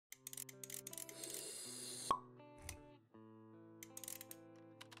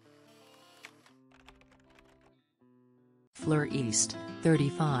Fleur East,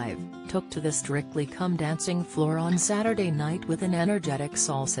 35, took to the Strictly Come Dancing floor on Saturday night with an energetic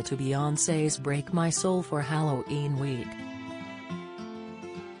salsa to Beyoncé's Break My Soul for Halloween week.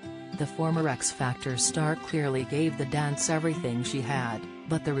 The former X Factor star clearly gave the dance everything she had,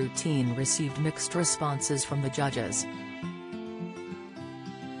 but the routine received mixed responses from the judges.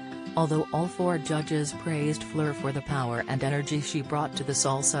 Although all 4 judges praised Fleur for the power and energy she brought to the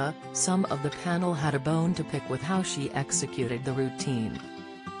salsa, some of the panel had a bone to pick with how she executed the routine.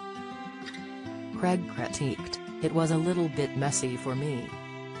 Craig critiqued, "It was a little bit messy for me.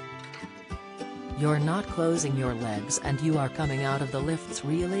 You're not closing your legs and you are coming out of the lifts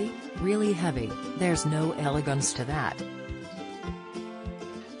really heavy, there's no elegance to that."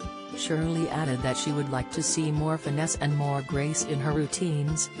 Shirley added that she would like to see more finesse and more grace in her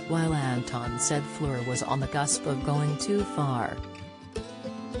routines, while Anton said Fleur was on the cusp of going too far.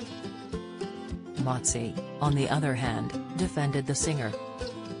 Motsi, on the other hand, defended the singer.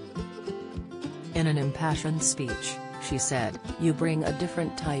 In an impassioned speech, she said, "You bring a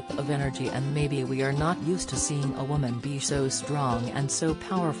different type of energy and maybe we are not used to seeing a woman be so strong and so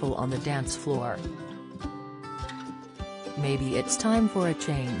powerful on the dance floor. Maybe it's time for a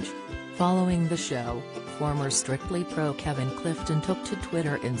change." Following the show, former Strictly Pro Kevin Clifton took to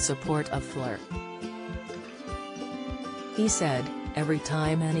Twitter in support of Fleur. He said, "Every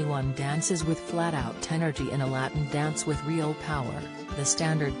time anyone dances with flat-out energy in a Latin dance with real power, the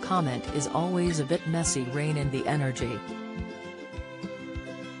standard comment is always a bit messy. Rein in the energy.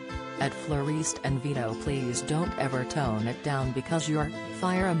 At Fleur East and Vito, please don't ever tone it down because you're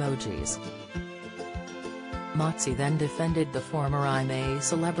fire emojis." Motsi then defended the former I'm a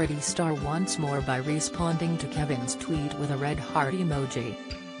Celebrity star once more by responding to Kevin's tweet with a red heart emoji.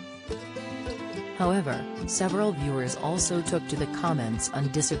 However, several viewers also took to the comments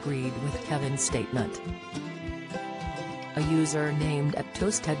and disagreed with Kevin's statement. A user named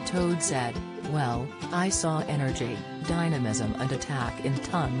 @ToastedToad said, "Well, I saw energy, dynamism and attack in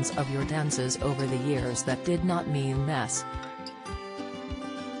tons of your dances over the years. That did not mean mess.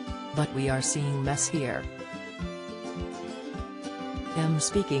 But we are seeing mess here." Him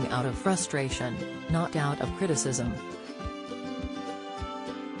speaking out of frustration, not out of criticism.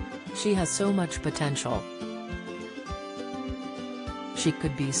 "She has so much potential. She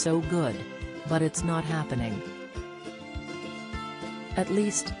could be so good. But it's not happening. At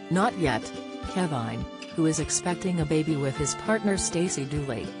least, not yet." Kevin, who is expecting a baby with his partner Stacey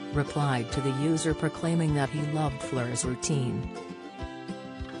Dooley, replied to the user proclaiming that he loved Fleur's routine.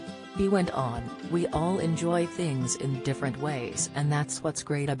 He went on, "We all enjoy things in different ways and that's what's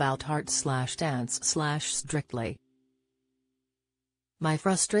great about art/dance/Strictly. My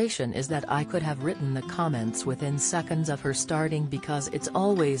frustration is that I could have written the comments within seconds of her starting because it's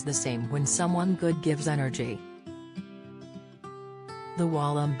always the same when someone good gives energy." The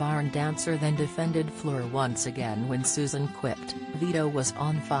Wallam Barn dancer then defended Fleur once again when Susan quipped, "Vito was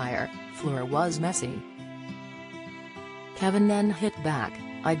on fire, Fleur was messy." Kevin then hit back,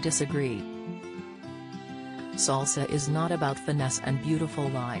 "I disagree. Salsa is not about finesse and beautiful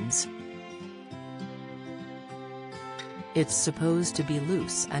lines. It's supposed to be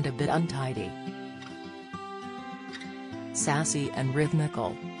loose and a bit untidy. Sassy and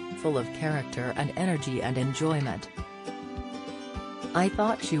rhythmical, full of character and energy and enjoyment. I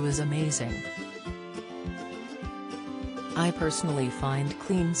thought she was amazing. I personally find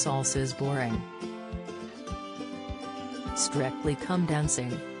clean salsas boring." Strictly Come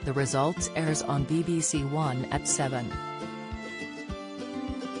Dancing, the results airs on BBC One at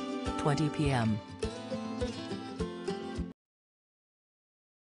 7:20 p.m.